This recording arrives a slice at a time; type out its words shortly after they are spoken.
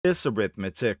This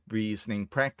arithmetic reasoning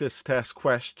practice test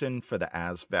question for the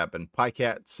ASVAB and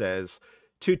PiCAT says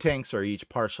two tanks are each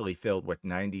partially filled with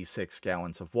 96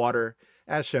 gallons of water,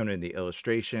 as shown in the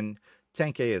illustration.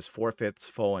 Tank A is 4/5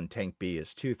 full and tank B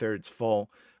is 2/3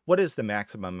 full. What is the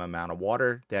maximum amount of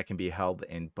water that can be held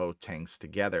in both tanks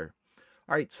together?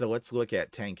 All right, so let's look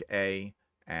at tank A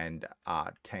and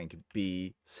tank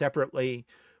B separately.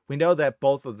 We know that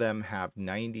both of them have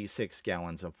 96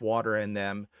 gallons of water in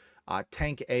them.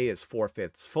 Tank A is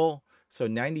 4/5 full, so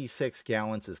 96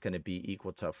 gallons is going to be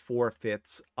equal to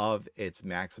 4/5 of its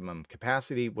maximum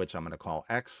capacity, which I'm going to call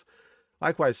X.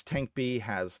 Likewise, tank B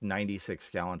has 96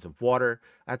 gallons of water.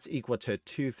 That's equal to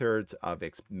 2/3 of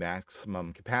its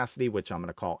maximum capacity, which I'm going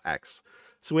to call X.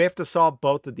 So we have to solve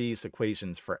both of these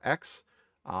equations for X.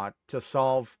 To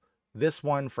solve this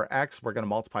one for X, we're going to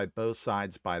multiply both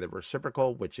sides by the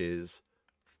reciprocal, which is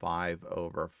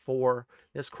 5/4.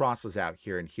 This crosses out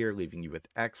here and here, leaving you with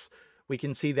X. We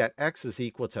can see that X is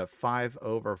equal to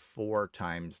 5/4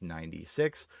 times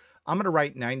 96. I'm going to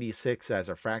write 96 as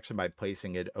a fraction by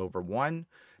placing it over 1.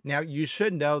 Now, you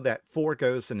should know that 4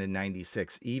 goes into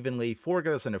 96 evenly. 4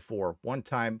 goes into 4 one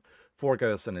time. 4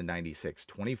 goes into 96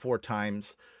 24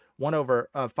 times.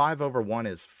 5/1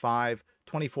 is 5.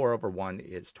 24/1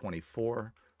 is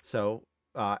 24. So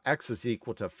X is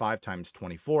equal to 5 times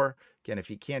 24. Again, if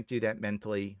you can't do that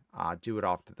mentally, do it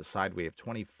off to the side. We have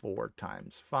 24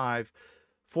 times 5.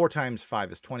 4 times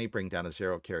 5 is 20. Bring down a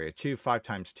 0, carry a 2. 5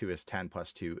 times 2 is 10,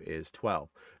 plus 2 is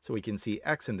 12. So we can see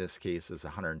X in this case is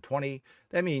 120.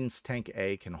 That means tank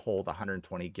A can hold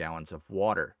 120 gallons of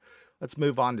water. Let's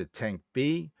move on to tank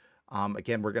B.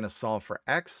 Again, we're going to solve for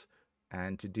X.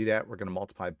 And to do that, we're going to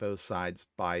multiply both sides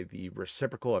by the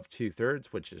reciprocal of 2/3,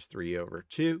 which is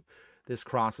 3/2. This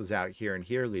crosses out here and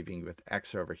here, leaving you with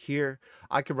X over here.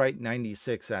 I could write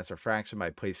 96 as a fraction by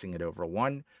placing it over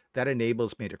 1. That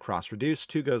enables me to cross reduce.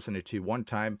 2 goes into 2 one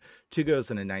time. 2 goes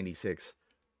into 96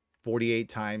 48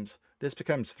 times. This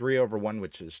becomes 3/1,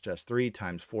 which is just 3,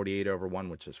 times 48/1,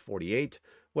 which is 48.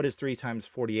 What is 3 times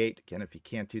 48? Again, if you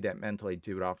can't do that mentally,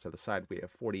 do it off to the side. We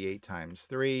have 48 times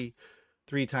 3.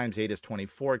 3 times 8 is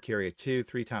 24, carry a 2.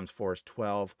 3 times 4 is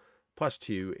 12, plus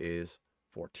 2 is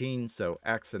 14. So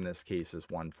X in this case is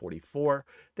 144.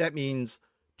 That means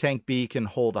tank B can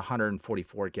hold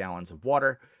 144 gallons of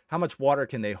water. How much water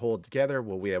can they hold together?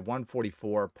 Well, we have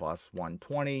 144 plus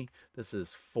 120. This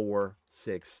is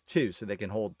 462. So they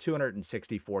can hold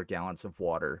 264 gallons of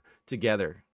water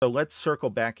together. So let's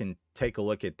circle back and take a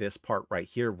look at this part right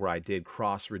here where I did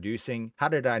cross reducing. How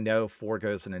did I know 4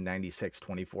 goes into 96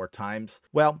 24 times?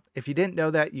 Well, if you didn't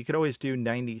know that, you could always do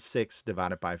 96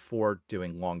 divided by 4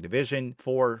 doing long division.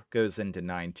 4 goes into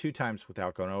 9 2 times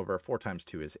without going over. 4 times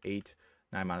 2 is 8.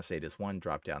 9 minus 8 is 1.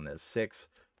 Drop down this 6.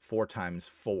 4 times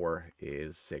 4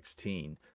 is 16.